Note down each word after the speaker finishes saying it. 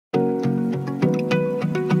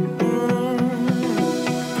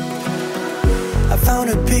on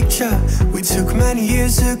a picture we took many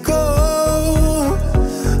years ago,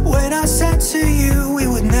 when I said to you we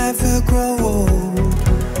would never grow old.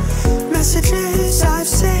 Messages I've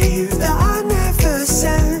saved that I never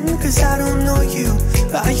send, cause I don't know you,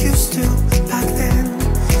 but I used to back then.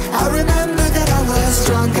 I remember that I was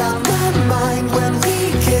drunk out my mind when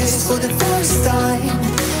we kissed for the first time.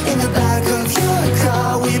 In the back of your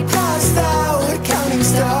car we passed out counting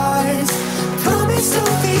stars. Promised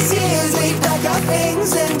all these years we'd pack our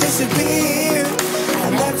things and disappear. I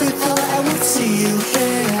never thought I would see you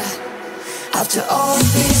here after all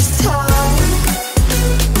this time.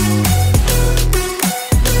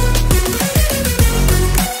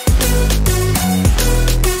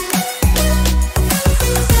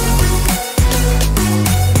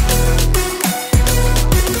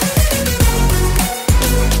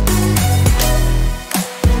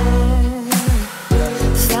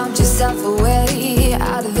 Away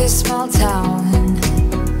out of this small town,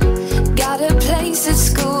 got a place at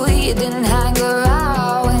school you didn't hang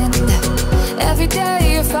around. Every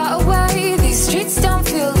day you're far away, these streets don't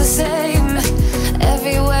feel the same.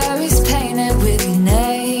 Everywhere is painted with your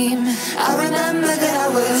name. I remember that I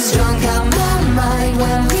was drunk out my mind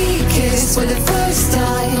when we kissed for the first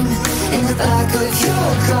time. In the back of your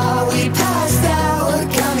car we passed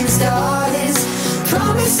out counting stars.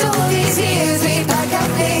 Promised all these years we'd pack our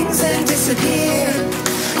things and disappear.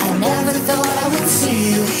 I never thought I would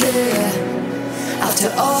see you here after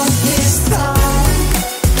all this time.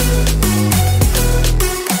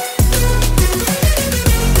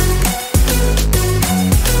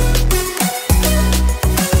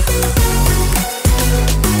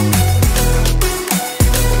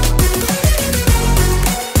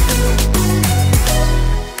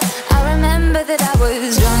 I remember that I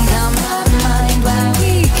was drunk out my mind when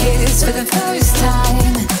we kissed for the first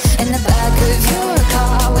time. In the back of your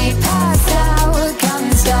car we passed out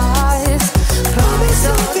counting stars. Promised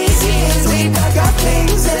all these years we'd pack our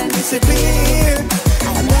things and disappear.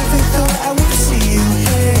 I never thought I would see you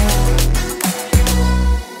here.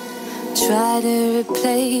 Try to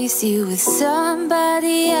replace you with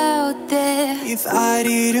somebody out there. If I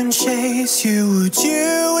didn't chase you, would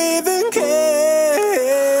you even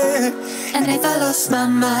care? And if I lost my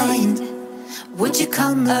mind, would you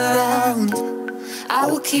come around? I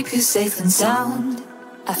will keep you safe and sound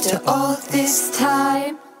after all this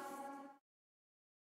time.